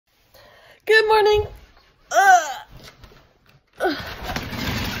Good morning.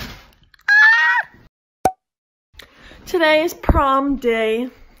 Today is prom day.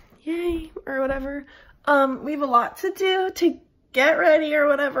 Yay, or whatever. We have a lot to do to get ready or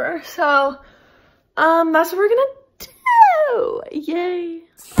whatever. So, that's what we're gonna do. Yay.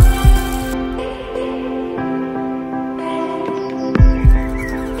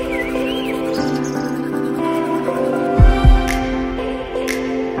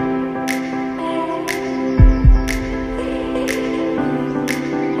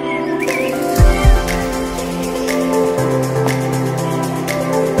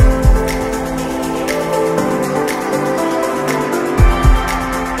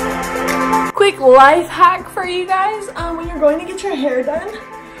 Quick life hack for you guys. When you're going to get your hair done,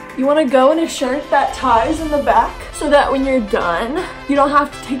 you want to go in a shirt that ties in the back so that when you're done, you don't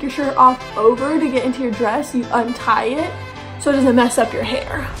have to take your shirt off over to get into your dress. You untie it so it doesn't mess up your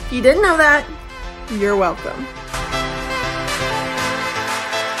hair. If you didn't know that, you're welcome.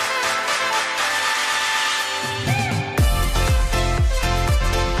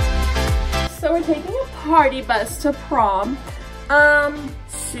 So we're taking a party bus to prom.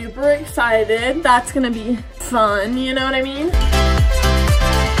 Super excited. That's gonna be fun, you know what I mean?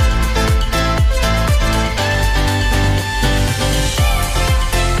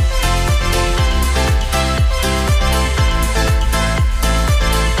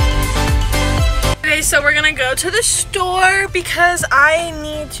 Okay, so we're gonna go to the store because I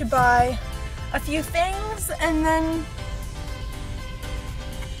need to buy a few things and then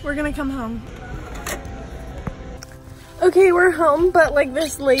we're gonna come home. Okay, we're home, but like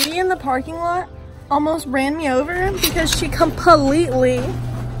this lady in the parking lot almost ran me over because she completely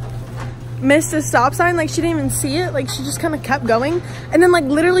missed a stop sign. Like she didn't even see it. Like she just kind of kept going. And then like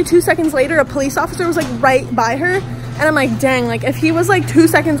literally 2 seconds later, a police officer was like right by her. And I'm like, dang, like if he was like 2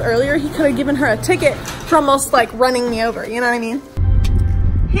 seconds earlier, he could have given her a ticket for almost like running me over. You know what I mean?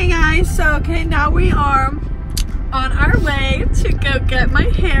 Hey guys, so okay, now we are on our way to go get my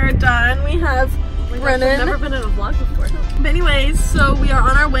hair done. We have Brennan. I've never been in a vlog before. But anyways, so we are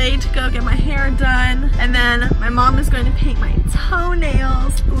on our way to go get my hair done. And then my mom is going to paint my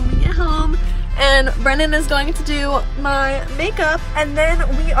toenails when we get home. And Brennan is going to do my makeup. And then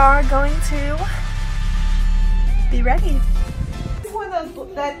we are going to be ready.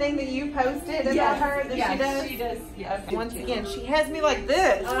 That thing that you posted about her that she does? Yeah. Okay. Once again, she has me like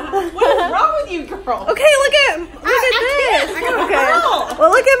this. What is wrong with you, girl? Okay, look at this. Okay. Well,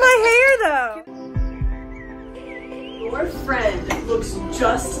 look at my hair though. Your friend looks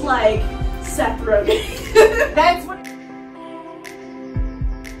just like Seth Rogen. That's what.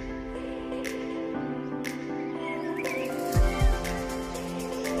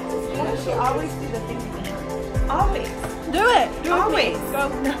 Why does she always do the thing behind? Always. Do it. Do it. Always. Go.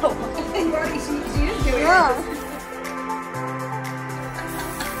 No. She is doing Yeah. it.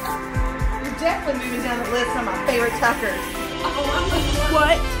 You're definitely moving down the list on my favorite tuckers.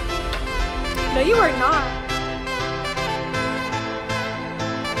 What? No, you are not.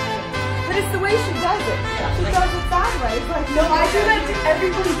 But it's the way she does it. She does it sideways. Like, no, I do that to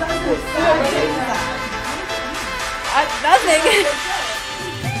everybody does it sideways. Nothing.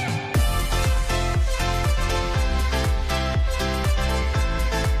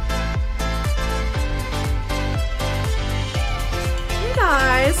 Hey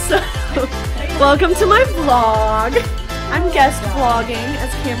guys, so welcome to my vlog. I'm guest vlogging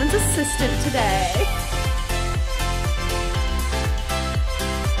as Cameron's assistant today.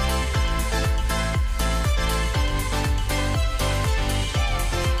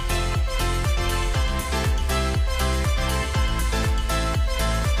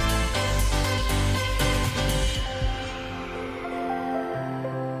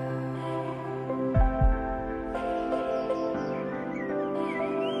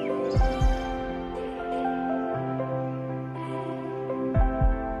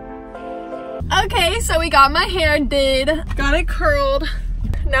 Okay, so we got my hair did, got it curled.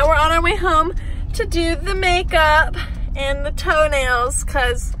 Now we're on our way home to do the makeup and the toenails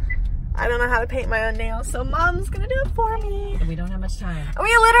because I don't know how to paint my own nails. So mom's gonna do it for me. And we don't have much time.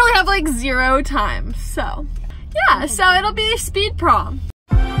 We literally have like 0 time. So yeah, so it'll be speed prom.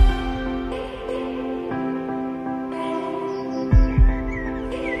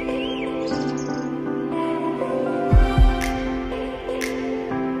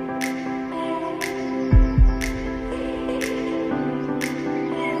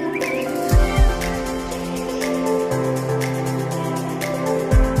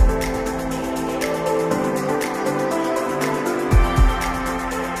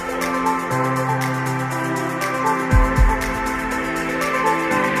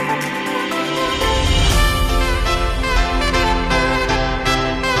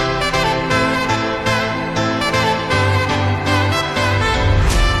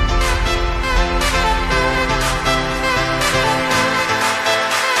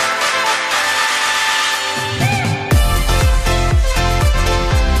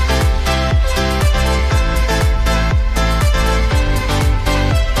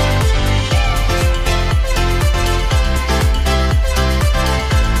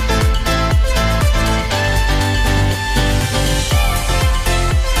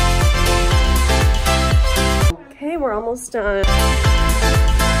 almost done.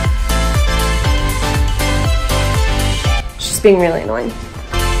 She's being really annoying.